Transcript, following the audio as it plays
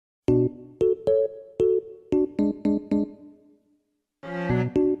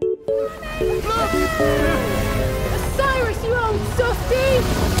Cyrus, you old softy!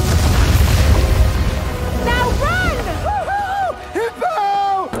 Now run! Hippo!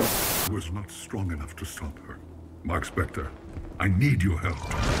 I was not strong enough to stop her. Mark Spector, I need your help.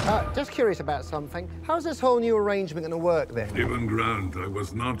 Just curious about something. How's this whole new arrangement going to work, then? Stephen Grant, I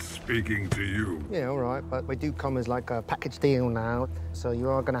was not speaking to you. Yeah, all right, but we do come as like a package deal now, so you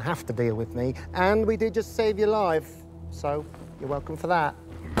are going to have to deal with me. And we did just save your life, so you're welcome for that.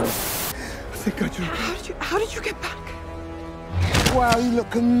 I think I do. How did you get back? Wow, you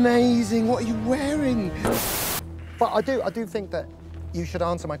look amazing. What are you wearing? But I do think that you should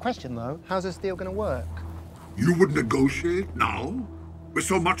answer my question, though. How's this deal going to work? You would negotiate now? With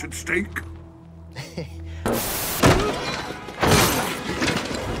so much at stake?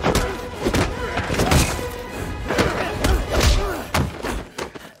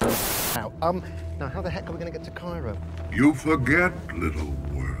 Now, how the heck are we going to get to Cairo? You forget, little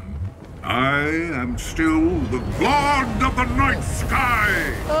worm. I am still the god of the night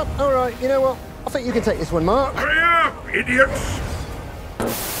sky! Oh, all right, you know what? I think you can take this one, Mark. Hurry up, idiots!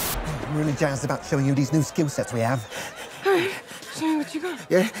 I'm really jazzed about showing you these new skill sets we have. All right, show me what you got.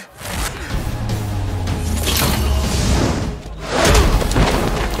 Yeah?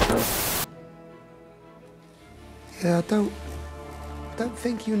 Yeah, I don't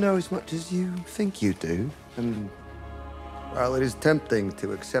think you know as much as you think you do. And, while it is tempting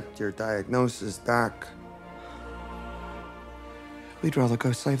to accept your diagnosis, Doc, we'd rather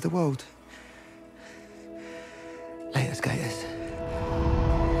go save the world.